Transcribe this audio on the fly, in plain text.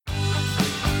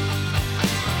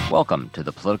Welcome to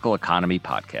the Political Economy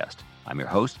Podcast. I'm your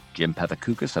host, Jim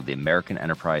Pethokoukis of the American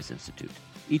Enterprise Institute.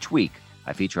 Each week,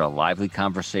 I feature a lively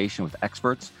conversation with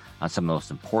experts on some of the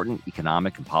most important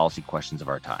economic and policy questions of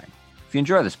our time. If you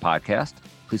enjoy this podcast,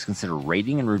 please consider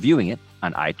rating and reviewing it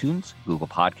on iTunes, Google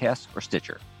Podcasts, or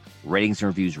Stitcher. Ratings and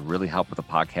reviews really help with the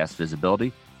podcast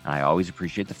visibility, and I always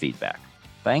appreciate the feedback.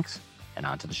 Thanks, and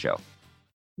on to the show.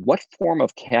 What form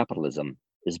of capitalism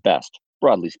is best,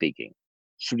 broadly speaking?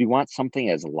 Should we want something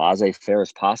as laissez-faire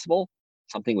as possible,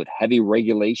 something with heavy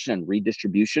regulation and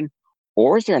redistribution,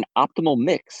 or is there an optimal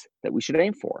mix that we should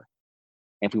aim for?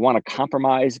 And if we want to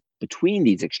compromise between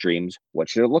these extremes, what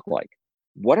should it look like?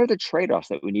 What are the trade-offs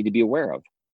that we need to be aware of?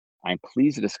 I'm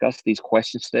pleased to discuss these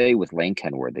questions today with Lane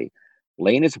Kenworthy.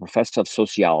 Lane is a professor of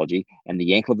sociology and the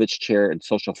Yanklowitz Chair in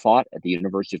Social Thought at the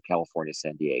University of California,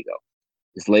 San Diego.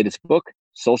 His latest book,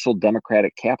 Social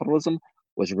Democratic Capitalism,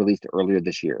 was released earlier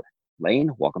this year.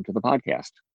 Lane, welcome to the podcast.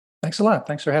 Thanks a lot.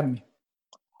 Thanks for having me.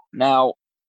 Now,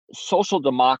 social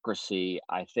democracy,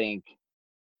 I think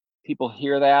people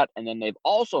hear that, and then they've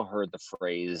also heard the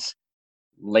phrase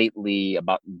lately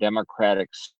about democratic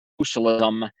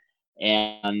socialism,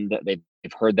 and they've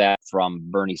heard that from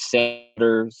Bernie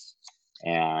Sanders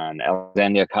and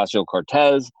Alexandria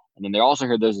Ocasio-Cortez, and then they also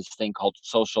heard there's this thing called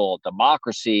social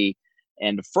democracy.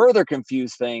 And to further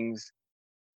confuse things,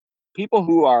 people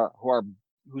who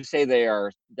say they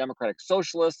are democratic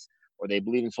socialists or they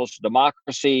believe in social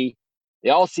democracy, they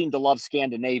all seem to love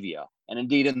Scandinavia. And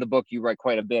indeed, in the book, you write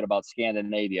quite a bit about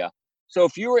Scandinavia. So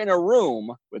if you were in a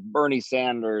room with Bernie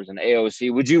Sanders and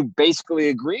AOC, would you basically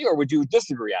agree or would you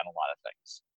disagree on a lot of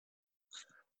things?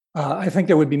 I think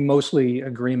there would be mostly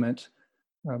agreement.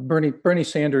 Bernie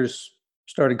Sanders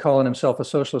started calling himself a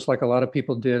socialist like a lot of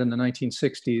people did in the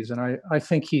 1960s. And I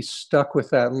think he stuck with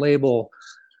that label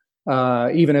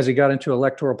even as he got into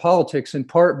electoral politics, in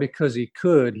part because he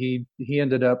could. He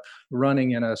ended up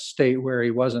running in a state where he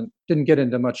didn't get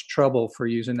into much trouble for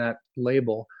using that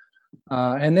label.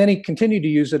 And then he continued to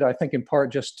use it, I think, in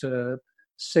part just to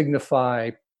signify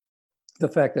the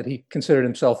fact that he considered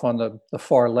himself on the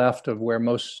far left of where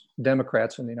most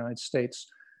Democrats in the United States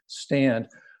stand.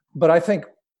 But I think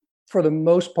for the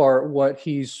most part, what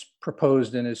he's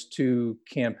proposed in his two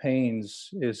campaigns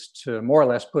is to more or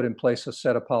less put in place a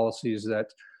set of policies that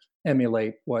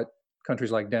emulate what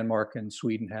countries like Denmark and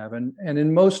Sweden have. And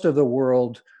in most of the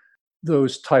world,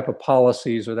 those type of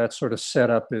policies or that sort of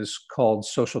setup is called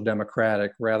social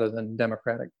democratic rather than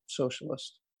democratic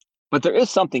socialist. But there is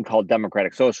something called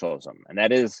democratic socialism, and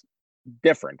that is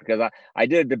different because I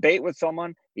did a debate with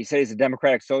someone. He said he's a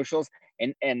democratic socialist,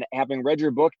 and having read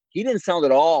your book, he didn't sound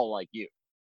at all like you.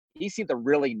 He seemed to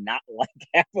really not like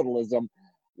capitalism,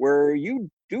 where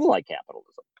you do like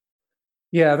capitalism.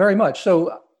 Yeah, very much.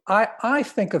 So I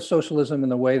think of socialism in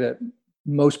the way that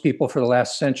most people for the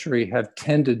last century have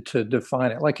tended to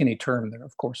define it. Like any term, there are,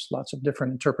 of course, lots of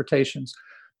different interpretations.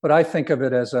 But I think of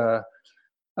it as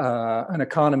an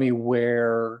economy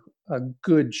where a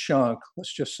good chunk,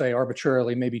 let's just say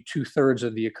arbitrarily, maybe 2/3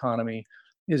 of the economy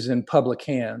is in public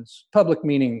hands. Public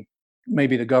meaning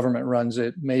maybe the government runs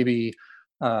it, maybe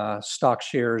stock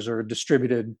shares are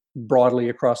distributed broadly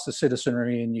across the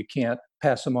citizenry and you can't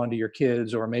pass them on to your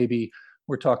kids, or maybe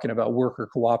we're talking about worker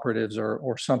cooperatives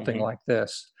or something like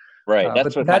this. Right.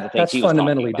 That's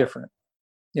fundamentally different.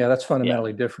 Yeah, that's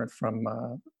fundamentally different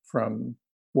from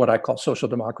what I call social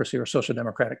democracy or social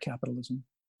democratic capitalism.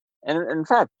 And in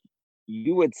fact,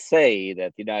 you would say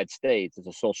that the United States is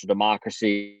a social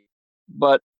democracy,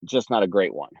 but just not a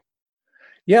great one.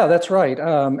 Yeah, that's right.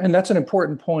 And that's an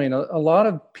important point. A lot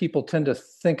of people tend to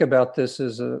think about this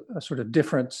as a sort of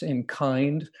difference in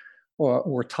kind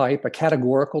or type, a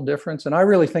categorical difference. And I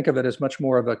really think of it as much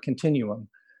more of a continuum.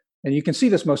 And you can see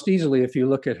this most easily if you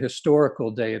look at historical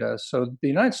data. So the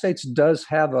United States does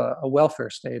have a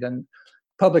welfare state, and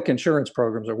public insurance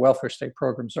programs or welfare state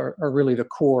programs are really the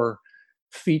core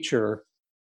feature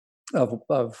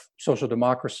of social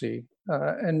democracy.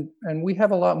 And we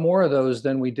have a lot more of those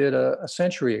than we did a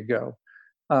century ago.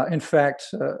 In fact,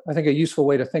 I think a useful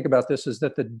way to think about this is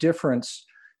that the difference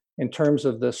in terms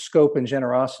of the scope and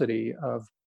generosity of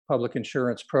public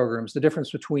insurance programs, the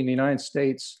difference between the United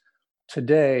States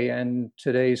today and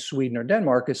today's Sweden or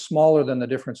Denmark is smaller than the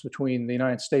difference between the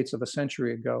United States of a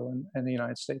century ago and the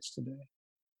United States today.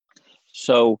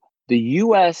 So the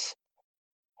U.S.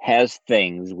 has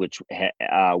things which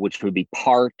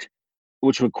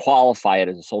would qualify it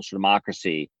as a social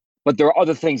democracy, but there are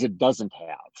other things it doesn't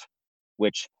have,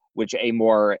 which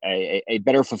a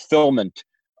better fulfillment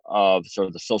of sort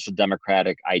of the social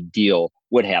democratic ideal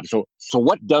would have. So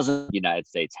what doesn't the United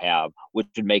States have, which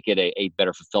would make it a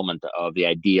better fulfillment of the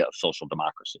idea of social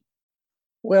democracy?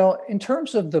 Well, in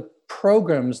terms of the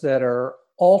programs that are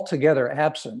altogether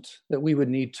absent that we would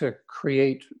need to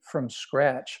create from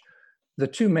scratch, the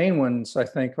two main ones, I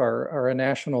think, are a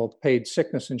national paid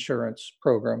sickness insurance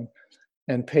program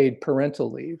and paid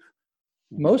parental leave.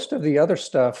 Most of the other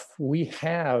stuff we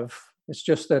have, it's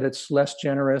just that it's less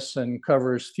generous and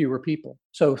covers fewer people.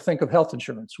 So think of health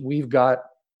insurance. We've got,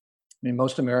 I mean,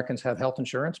 most Americans have health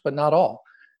insurance, but not all.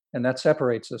 And that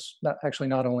separates us,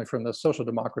 not only from the social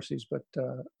democracies, but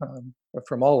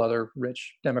from all other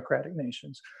rich democratic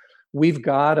nations. We've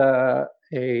got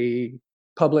a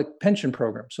public pension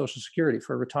program, Social Security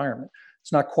for retirement.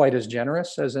 It's not quite as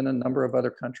generous as in a number of other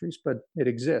countries, but it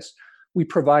exists. We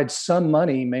provide some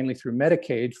money, mainly through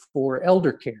Medicaid, for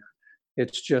elder care.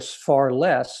 It's just far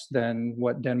less than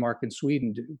what Denmark and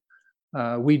Sweden do.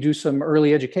 We do some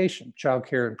early education,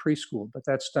 childcare and preschool, but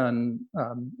that's done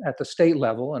at the state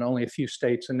level, and only a few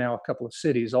states and now a couple of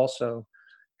cities also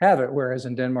have it, whereas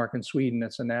in Denmark and Sweden,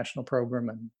 it's a national program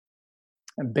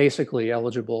and basically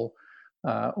eligible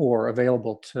or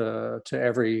available to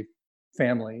every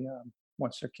family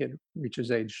once their kid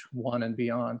reaches age 1 and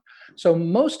beyond. So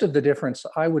most of the difference,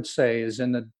 I would say, is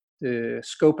in the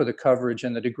scope of the coverage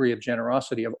and the degree of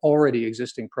generosity of already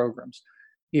existing programs,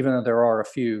 even though there are a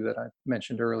few that I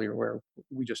mentioned earlier where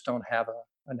we just don't have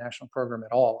a national program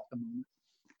at all at the moment.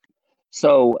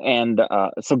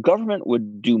 So government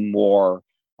would do more,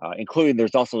 including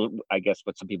there's also, I guess,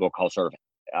 what some people call sort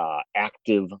of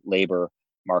active labor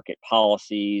market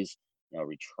policies,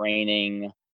 retraining,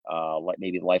 like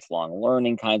maybe lifelong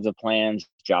learning kinds of plans,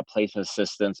 job placement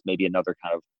assistance, maybe another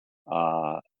kind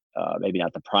of maybe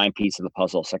not the prime piece of the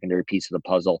puzzle, secondary piece of the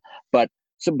puzzle, but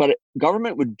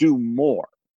government would do more,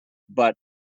 but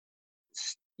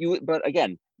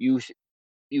again, you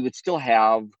would still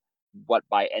have what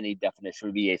by any definition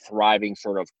would be a thriving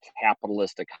sort of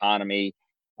capitalist economy.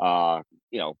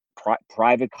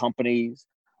 Private companies,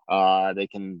 they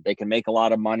can make a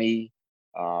lot of money.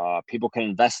 People can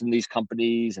invest in these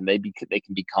companies, and they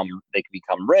can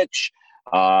become rich.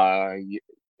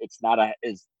 It's not a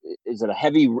is it a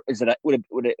heavy is it a, would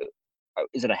it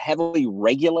is it a heavily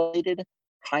regulated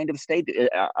kind of state?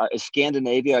 Is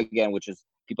Scandinavia, again, which is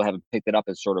people haven't picked it up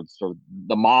as sort of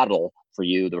the model for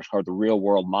you, the real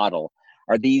world model.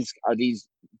 Are these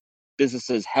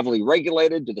businesses heavily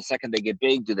regulated? Do the second they get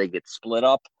big, do they get split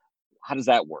up? How does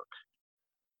that work?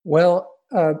 Well,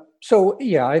 I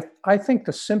think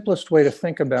the simplest way to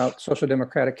think about social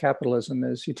democratic capitalism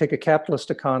is you take a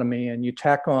capitalist economy and you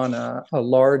tack on a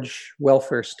large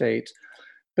welfare state,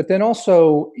 but then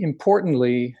also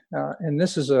importantly, and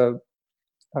this is a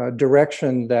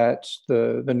direction that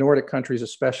the Nordic countries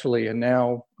especially, and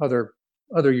now other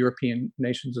European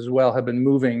nations as well, have been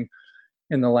moving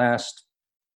in the last,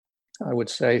 I would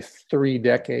say, 3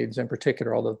 decades in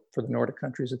particular, although for the Nordic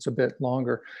countries it's a bit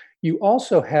longer. You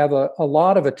also have a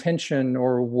lot of attention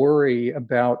or worry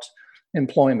about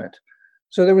employment.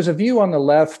 So there was a view on the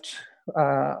left,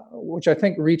 which I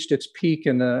think reached its peak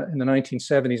in the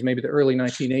 1970s, maybe the early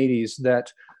 1980s,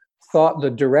 that thought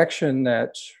the direction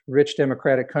that rich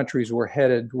democratic countries were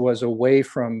headed was away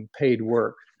from paid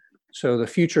work. So the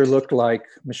future looked like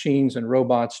machines and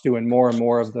robots doing more and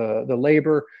more of the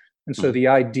labor. And so the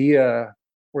idea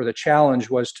or the challenge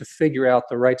was to figure out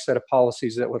the right set of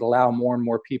policies that would allow more and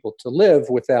more people to live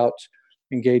without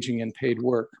engaging in paid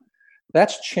work.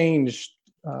 That's changed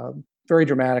very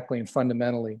dramatically and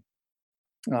fundamentally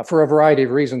for a variety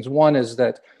of reasons. One is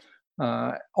that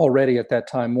already at that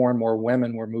time, more and more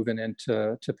women were moving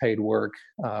into paid work,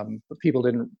 but people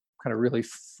didn't kind of really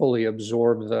fully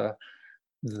absorb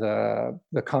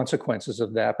the consequences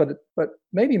of that. But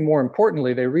maybe more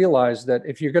importantly, they realized that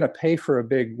if you're going to pay for a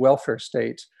big welfare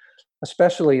state,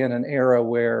 especially in an era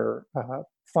where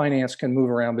finance can move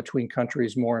around between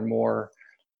countries more and more,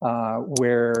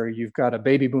 where you've got a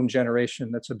baby boom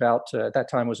generation that's at that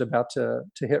time was about to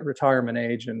hit retirement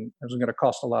age, and it was going to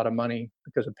cost a lot of money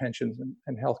because of pensions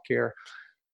and healthcare.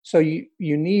 So you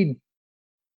need,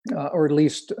 or at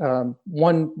least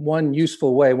one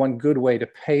useful way, one good way to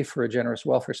pay for a generous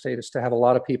welfare state is to have a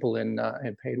lot of people in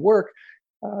paid work,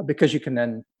 because you can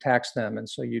then tax them, and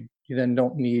so you then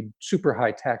don't need super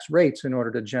high tax rates in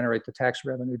order to generate the tax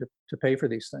revenue to pay for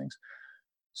these things.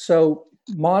 So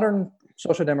modern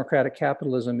social democratic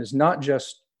capitalism is not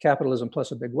just capitalism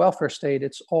plus a big welfare state.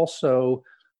 It's also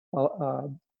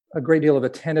a great deal of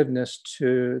attentiveness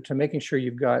to making sure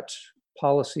you've got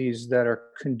policies that are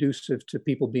conducive to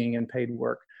people being in paid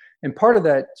work. And part of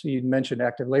that, so you mentioned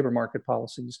active labor market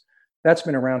policies. That's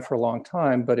been around for a long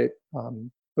time, but it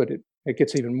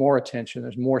gets even more attention.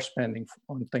 There's more spending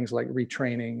on things like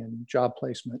retraining and job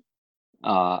placement.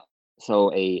 Uh,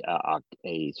 so a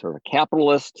sort of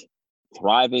capitalist,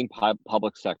 thriving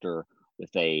public sector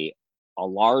with a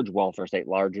large welfare state,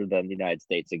 larger than the United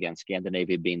States, again,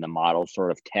 Scandinavia being the model,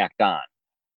 sort of tacked on.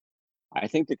 I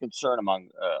think the concern among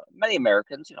many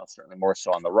Americans, certainly more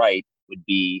so on the right, would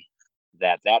be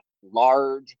that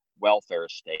large welfare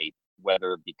state,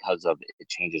 whether because of it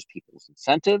changes people's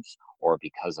incentives or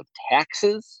because of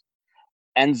taxes,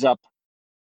 ends up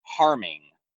harming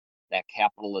that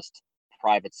capitalist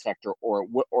private sector, or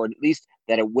at least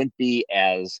that it wouldn't be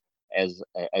as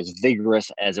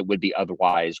vigorous as it would be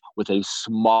otherwise with a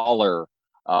smaller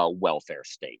welfare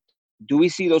state. Do we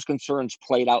see those concerns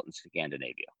played out in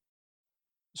Scandinavia?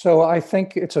 So I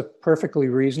think it's a perfectly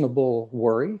reasonable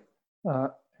worry.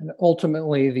 And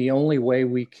ultimately, the only way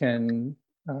we can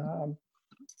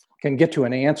get to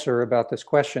an answer about this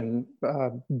question,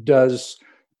 does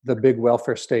the big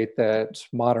welfare state that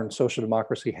modern social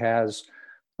democracy has,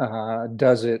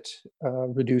 does it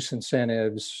reduce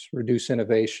incentives, reduce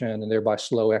innovation, and thereby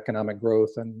slow economic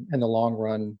growth, and in the long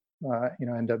run,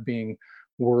 end up being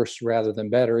worse rather than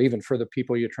better, even for the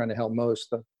people you're trying to help most,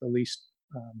 the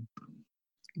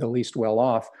least well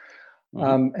off.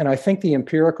 Mm-hmm. And I think the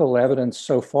empirical evidence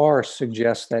so far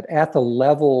suggests that at the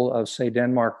level of, say,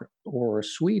 Denmark or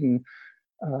Sweden,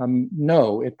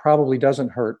 no, it probably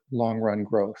doesn't hurt long-run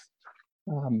growth.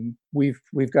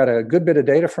 We've got a good bit of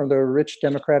data from the rich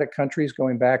democratic countries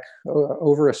going back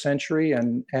over a century,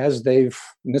 and and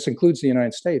this includes the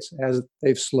United States, as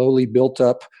they've slowly built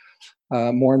up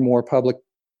more and more public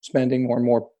spending, more and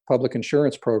more public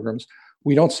insurance programs,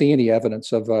 we don't see any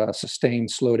evidence of a sustained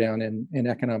slowdown in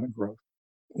economic growth.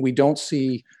 We don't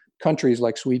see countries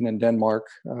like Sweden and Denmark,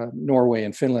 Norway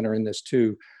and Finland are in this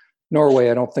too. Norway,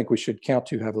 I don't think we should count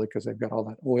too heavily because they've got all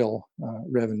that oil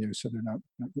revenue, so they're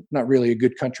not really a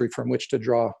good country from which to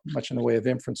draw much in the way of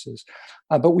inferences.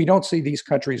 But we don't see these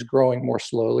countries growing more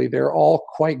slowly. They're all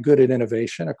quite good at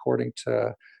innovation, according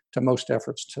to most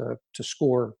efforts to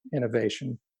score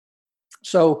innovation.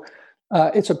 So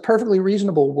it's a perfectly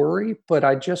reasonable worry, but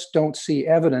I just don't see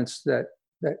evidence that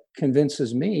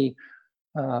convinces me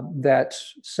that,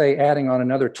 say, adding on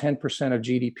another 10% of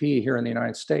GDP here in the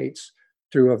United States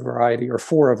through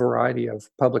for a variety of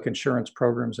public insurance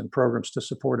programs and programs to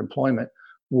support employment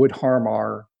would harm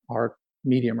our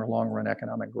medium or long run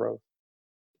economic growth.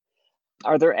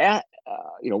 Are there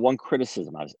one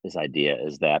criticism of this idea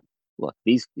is that, look,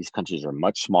 these countries are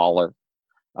much smaller,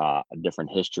 a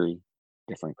different history,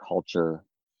 different culture,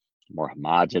 more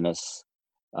homogenous.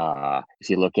 If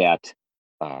you look at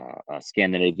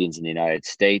Scandinavians in the United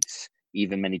States,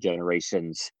 even many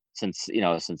generations since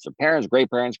their parents,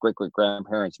 great-parents,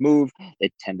 great-great-grandparents moved,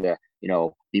 they tend to,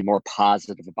 be more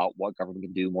positive about what government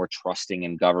can do, more trusting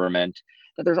in government.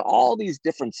 But there's all these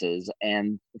differences,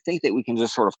 and I think that we can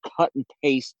just sort of cut and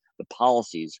paste the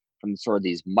policies from sort of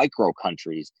these micro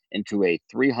countries into a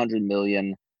 300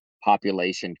 million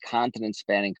population,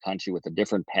 continent-spanning country with a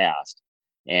different past,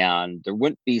 and there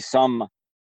wouldn't be some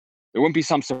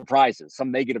surprises,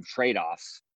 some negative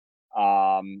trade-offs,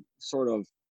 sort of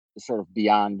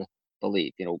beyond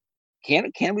belief.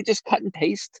 Can we just cut and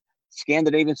paste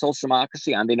Scandinavian social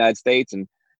democracy on the United States, and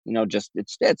just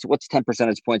it's what's 10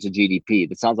 percentage points of GDP?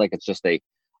 That sounds like it's just a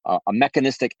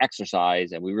mechanistic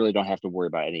exercise, and we really don't have to worry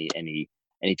about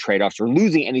any trade-offs or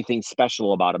losing anything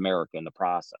special about America in the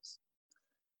process.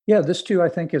 Yeah, this too, I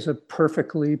think, is a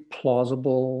perfectly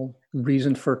plausible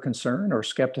reason for concern or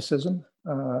skepticism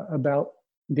about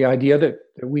the idea that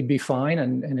we'd be fine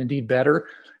and indeed better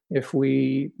if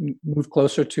we move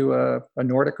closer to a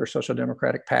Nordic or social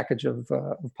democratic package of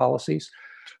policies.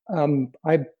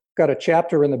 I've got a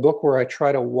chapter in the book where I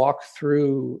try to walk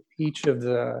through each of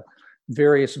the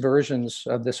various versions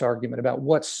of this argument about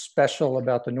what's special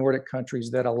about the Nordic countries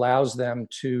that allows them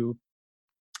to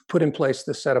put in place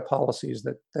this set of policies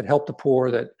that help the poor,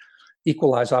 that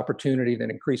equalize opportunity, that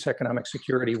increase economic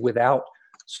security without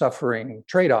suffering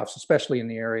trade-offs, especially in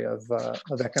the area of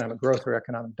economic growth or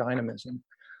economic dynamism.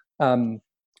 And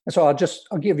so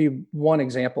I'll give you one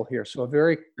example here. So a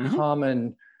very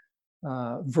common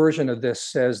version of this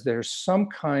says there's some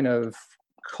kind of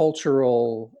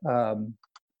cultural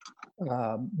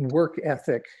work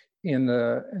ethic in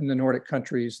the Nordic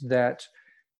countries that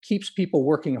keeps people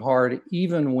working hard,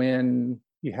 even when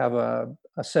you have a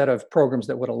set of programs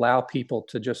that would allow people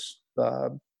to just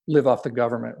live off the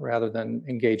government rather than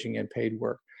engaging in paid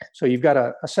work. So you've got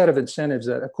a set of incentives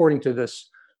that, according to this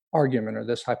argument or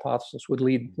this hypothesis, would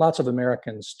lead lots of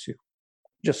Americans to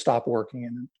just stop working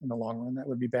in the long run. That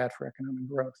would be bad for economic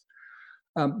growth.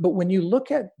 But when you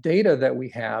look at data that we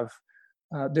have,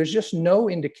 there's just no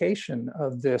indication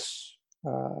of this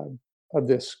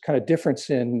kind of difference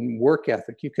in work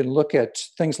ethic. You can look at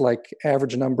things like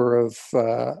average number of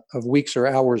weeks or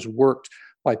hours worked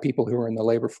by people who are in the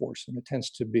labor force, and it tends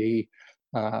to be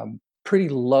pretty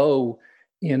low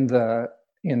in the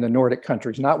Nordic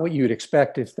countries. Not what you'd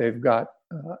expect if they've got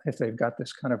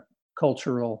this kind of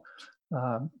cultural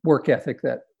work ethic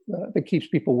that keeps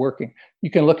people working. You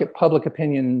can look at public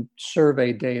opinion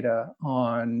survey data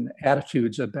on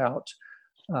attitudes about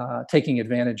taking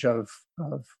advantage of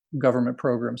government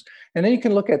programs. And then you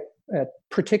can look at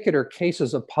particular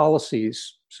cases of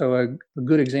policies. So a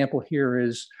good example here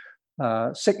is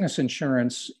sickness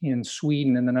insurance in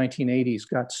Sweden in the 1980s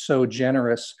got so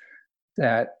generous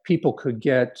that people could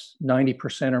get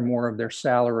 90% or more of their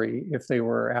salary if they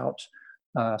were out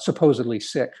supposedly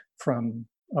sick from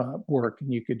work,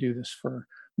 and you could do this for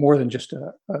more than just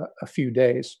a few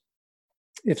days.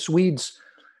 If Swedes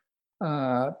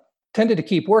tended to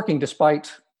keep working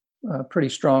despite pretty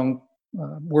strong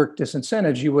work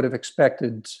disincentives, you would have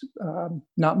expected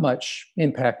not much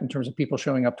impact in terms of people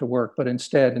showing up to work, but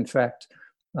instead, in fact,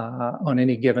 on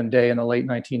any given day in the late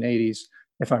 1980s,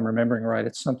 if I'm remembering right,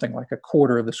 it's something like a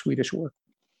quarter of the Swedish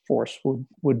workforce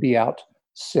would be out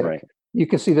sick. Right. You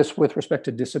can see this with respect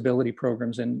to disability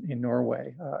programs in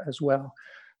Norway as well.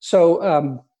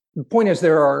 So the point is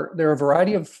there are a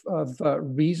variety of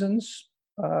reasons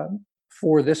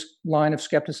for this line of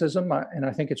skepticism, and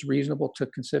I think it's reasonable to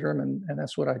consider them, and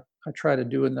that's what I try to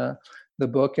do in the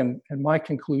book. And my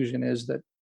conclusion is that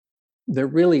there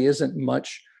really isn't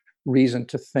much reason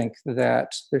to think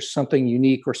that there's something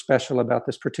unique or special about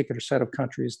this particular set of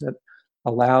countries that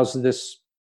allows this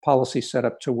policy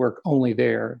setup to work only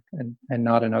there and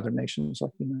not in other nations like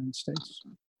the United States.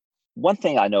 One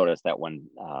thing I noticed that when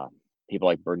people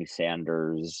like Bernie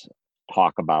Sanders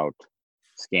talk about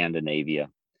Scandinavia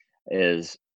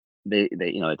is they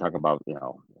talk about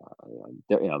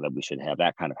that we should have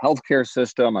that kind of healthcare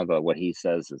system. Although what he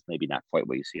says is maybe not quite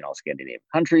what you see in all Scandinavian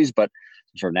countries, but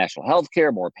some sort of national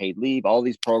healthcare, more paid leave, all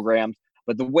these programs.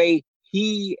 But the way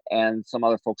he and some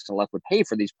other folks on the left would pay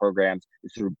for these programs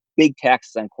is through big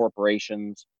taxes on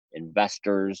corporations,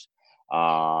 investors,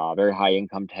 very high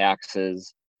income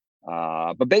taxes.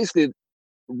 But basically,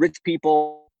 rich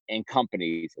people and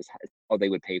companies is how they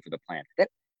would pay for the plan.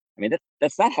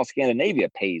 That's not how Scandinavia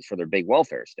pays for their big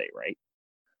welfare state, right?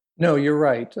 No, you're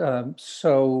right.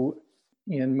 So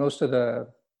in most of the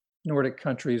Nordic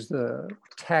countries, the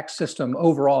tax system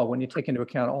overall, when you take into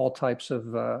account all types of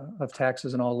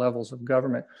taxes and all levels of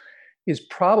government, is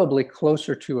probably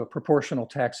closer to a proportional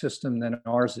tax system than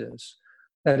ours is.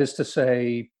 That is to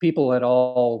say, people at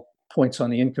all points on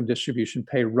the income distribution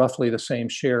pay roughly the same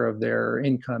share of their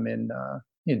income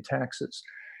in taxes.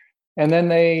 And then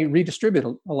they redistribute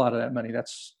a lot of that money.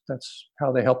 That's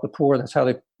how they help the poor. That's how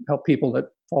they help people that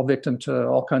fall victim to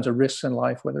all kinds of risks in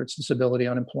life, whether it's disability,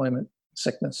 unemployment,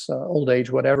 sickness, old age,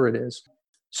 whatever it is.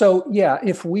 So yeah,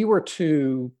 if we were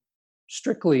to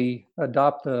strictly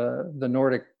adopt the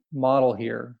Nordic model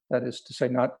here, that is to say,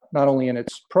 not only in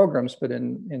its programs, but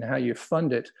in how you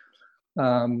fund it,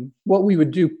 what we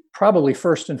would do probably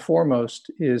first and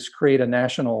foremost is create a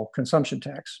national consumption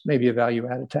tax, maybe a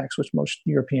value-added tax, which most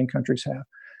European countries have.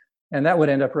 And that would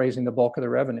end up raising the bulk of the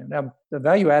revenue. Now, the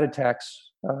value-added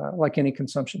tax, like any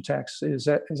consumption tax, is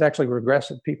actually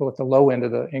regressive. People at the low end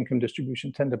of the income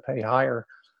distribution tend to pay higher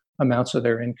amounts of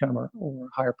their income or a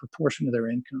higher proportion of their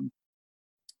income.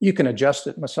 You can adjust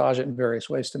it, massage it in various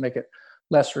ways to make it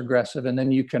less regressive, and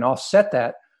then you can offset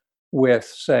that with,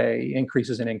 say,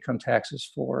 increases in income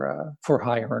taxes for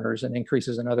high earners and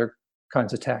increases in other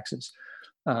kinds of taxes.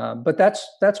 But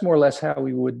that's more or less how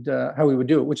we would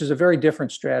do it, which is a very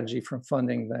different strategy from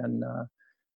funding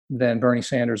than Bernie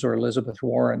Sanders or Elizabeth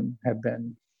Warren have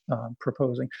been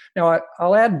proposing. Now,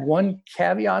 I'll add one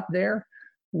caveat there,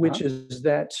 which is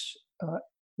that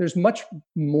there's much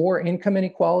more income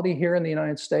inequality here in the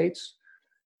United States,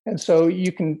 and so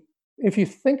you can, if you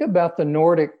think about the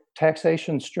Nordic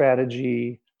taxation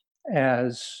strategy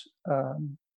as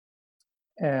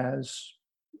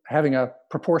having a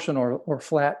proportional or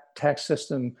flat tax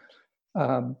system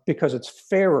because it's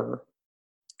fairer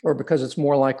or because it's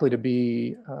more likely to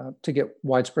be to get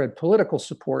widespread political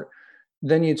support,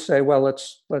 then you'd say, well,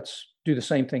 let's do the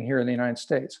same thing here in the United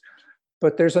States.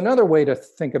 But there's another way to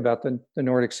think about the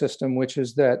Nordic system, which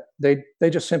is that they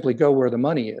just simply go where the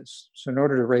money is. So in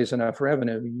order to raise enough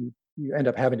revenue, you end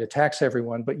up having to tax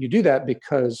everyone, but you do that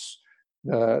because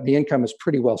the income is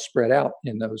pretty well spread out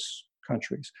in those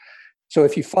countries. So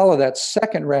if you follow that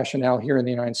second rationale here in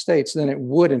the United States, then it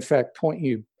would in fact point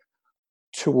you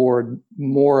toward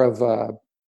more of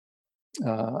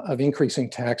increasing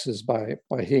taxes by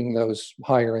hitting those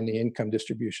higher in the income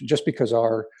distribution, just because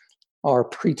our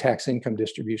pre-tax income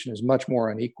distribution is much more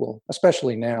unequal,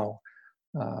 especially now,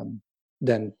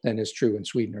 than is true in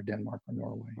Sweden or Denmark or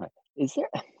Norway. Right.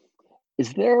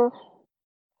 Is there?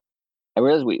 I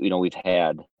realize we've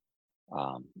had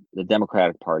the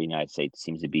Democratic Party in the United States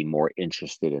seems to be more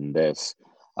interested in this.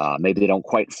 Maybe they don't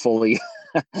quite fully.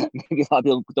 Maybe a lot of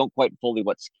people don't quite fully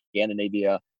what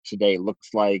Scandinavia today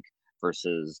looks like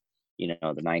versus the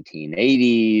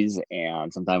 1980s,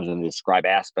 and sometimes when they describe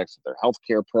aspects of their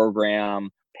healthcare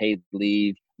program, paid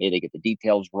leave, maybe they get the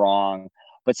details wrong.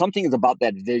 But something is about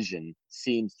that vision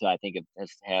seems to, I think, it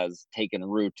has taken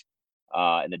root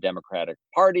in the Democratic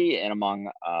Party and among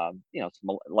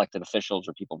some elected officials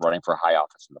or people running for high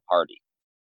office in the party.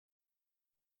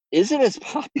 Is it as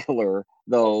popular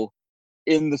though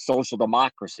in the social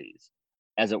democracies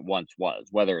as it once was,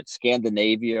 whether it's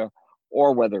Scandinavia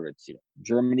or whether it's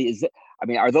Germany?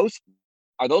 Are those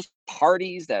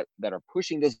parties that are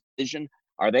pushing this vision,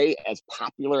 are they as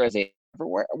popular as they ever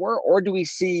were, or do we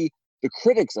see the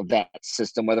critics of that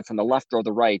system, whether from the left or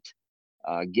the right,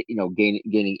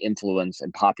 gaining influence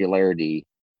and popularity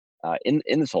in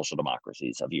the social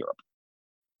democracies of Europe?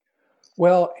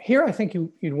 Well, here I think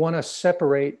you'd want to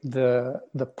separate the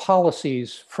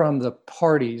policies from the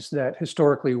parties that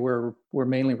historically were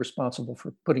mainly responsible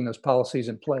for putting those policies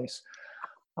in place.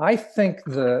 I think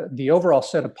the overall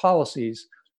set of policies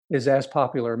is as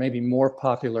popular, maybe more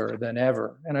popular than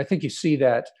ever, and I think you see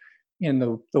that in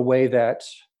the way that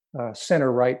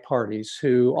center-right parties,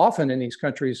 who often in these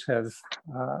countries have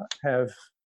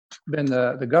been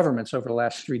the governments over the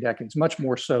last 3 decades, much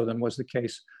more so than was the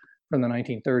case from the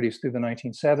 1930s through the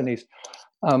 1970s.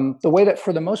 The way that,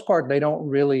 for the most part, they don't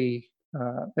really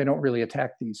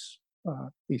attack these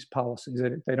policies.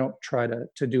 They don't try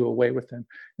to do away with them.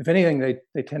 If anything,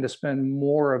 they tend to spend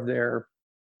more of their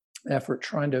effort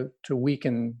trying to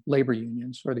weaken labor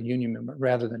unions or the union movement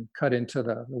rather than cut into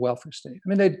the welfare state. I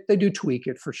mean, they do tweak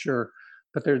it for sure,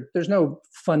 but there's no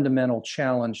fundamental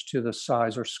challenge to the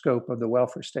size or scope of the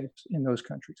welfare states in those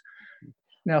countries.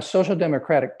 Now, social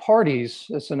democratic parties,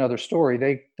 that's another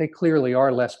story. They clearly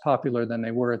are less popular than they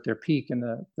were at their peak in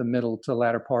the middle to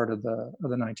latter part of the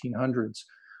 1900s.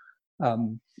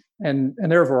 And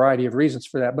there are a variety of reasons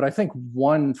for that. But I think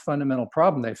one fundamental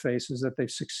problem they face is that they've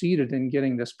succeeded in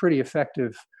getting this pretty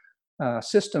effective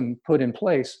system put in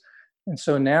place. And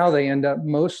so now they end up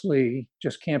mostly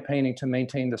just campaigning to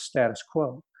maintain the status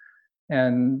quo.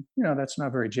 And, that's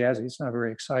not very jazzy. It's not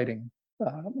very exciting.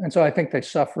 And so I think they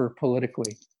suffer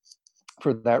politically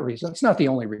for that reason. It's not the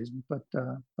only reason, but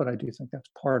I do think that's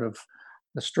part of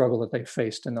the struggle that they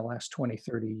faced in the last 20,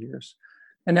 30 years.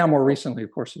 And now more recently,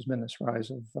 of course, there's been this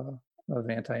rise of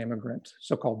anti-immigrant,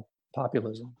 so-called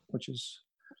populism, which is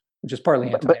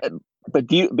partly anti. But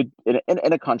in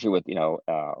a country with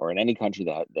or in any country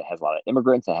that has a lot of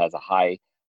immigrants, that has a high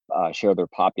share of their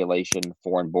population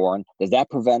foreign-born, is that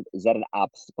an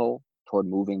obstacle toward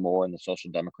moving more in the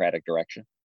social democratic direction?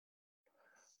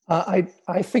 I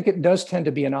think it does tend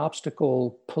to be an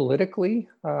obstacle politically.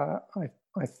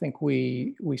 I think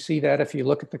we see that if you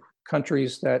look at the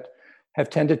countries that have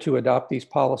tended to adopt these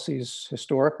policies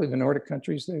historically, the Nordic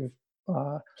countries, they've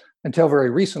until very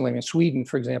recently, Sweden,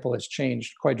 for example, has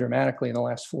changed quite dramatically in the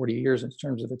last 40 years in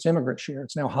terms of its immigrant share.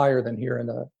 It's now higher than here in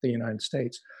the United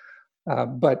States.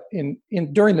 But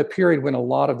during the period when a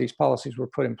lot of these policies were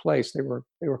put in place, they were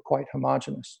quite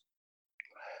homogenous.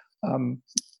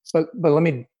 But let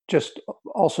me just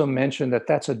also mention that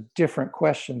that's a different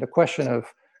question. The question of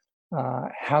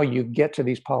how you get to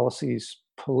these policies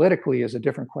politically is a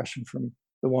different question from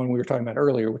the one we were talking about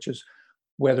earlier, which is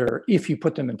whether, if you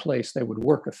put them in place, they would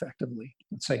work effectively,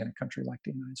 let's say in a country like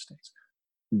the United States.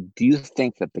 Do you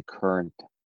think that the current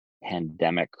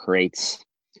pandemic creates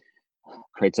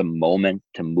a moment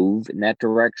to move in that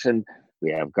direction? We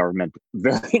have government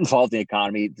very involved in the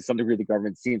economy. To some degree, the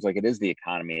government seems like it is the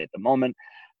economy at the moment.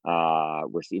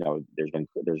 There's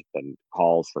been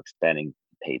calls for expanding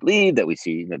paid leave, that we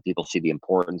see that people see the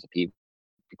importance of people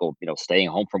staying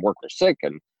home from work, they're sick,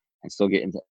 and still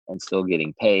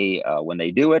getting pay when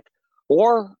they do it,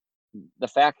 or the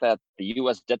fact that the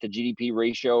U.S. debt to GDP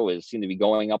ratio seems to be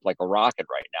going up like a rocket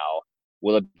right now.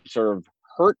 Will it sort of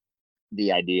hurt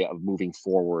the idea of moving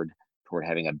forward toward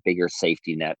having a bigger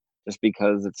safety net, just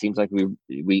because it seems like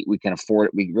we can afford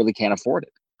it? We really can't afford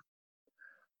it.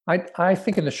 I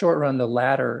think in the short run, the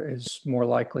latter is more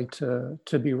likely to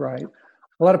be right.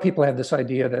 A lot of people have this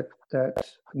idea that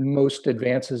most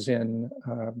advances in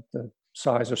the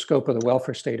size or scope of the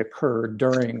welfare state occur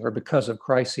during or because of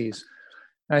crises.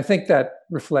 And I think that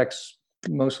reflects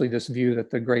mostly this view that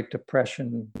the Great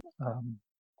Depression,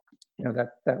 that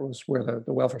was where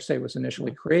the welfare state was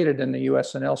initially created in the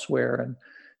U.S. and elsewhere,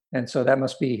 and so that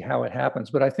must be how it happens.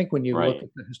 But I think when you look at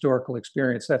the historical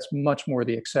experience, that's much more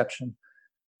the exception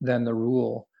than the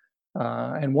rule.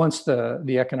 And once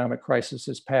the economic crisis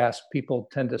is passed, people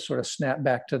tend to sort of snap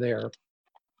back to their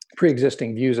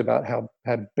pre-existing views about how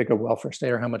big a welfare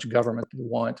state or how much government they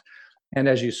want. And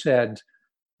as you said,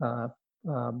 the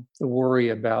worry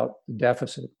about the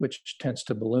deficit, which tends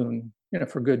to balloon,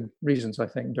 for good reasons, I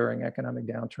think, during economic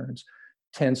downturns,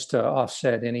 tends to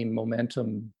offset any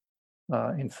momentum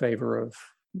in favor of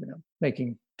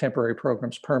making temporary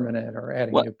programs permanent or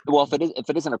adding new. Well, if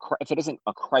it isn't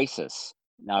a crisis,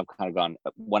 now I've kind of gone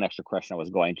one extra question I was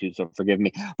going to, so forgive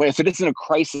me. But if it isn't a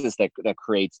crisis that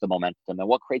creates the momentum, then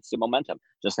what creates the momentum?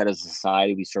 Just that as a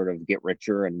society, we sort of get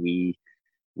richer and we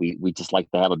just like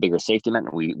to have a bigger safety net,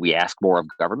 and we ask more of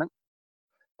government.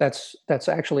 That's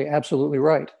actually absolutely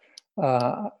right.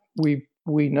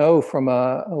 We know from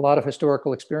a lot of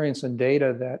historical experience and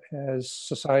data that as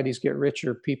societies get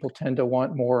richer, people tend to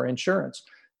want more insurance.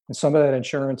 And some of that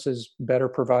insurance is better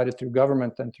provided through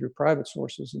government than through private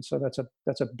sources. And so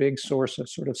that's a big source of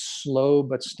sort of slow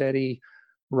but steady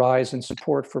rise in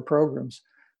support for programs.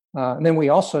 And then we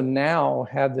also now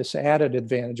have this added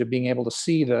advantage of being able to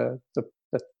see the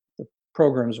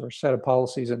programs or set of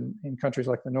policies in countries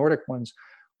like the Nordic ones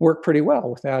work pretty well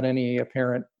without any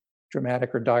apparent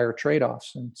dramatic or dire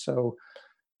trade-offs. And so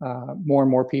more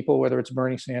and more people, whether it's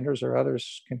Bernie Sanders or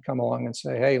others, can come along and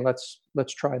say, hey, let's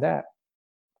try that.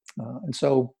 And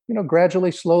so,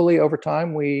 gradually, slowly over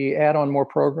time, we add on more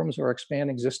programs or expand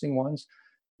existing ones.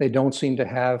 They don't seem to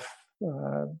have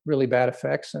really bad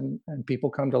effects, and people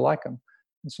come to like them.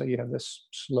 And so you have this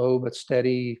slow but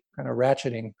steady kind of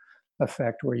ratcheting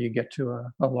effect where you get to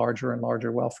a larger and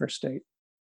larger welfare state.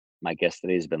 My guest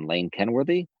today has been Lane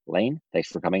Kenworthy. Lane, thanks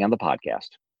for coming on the podcast.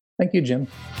 Thank you, Jim.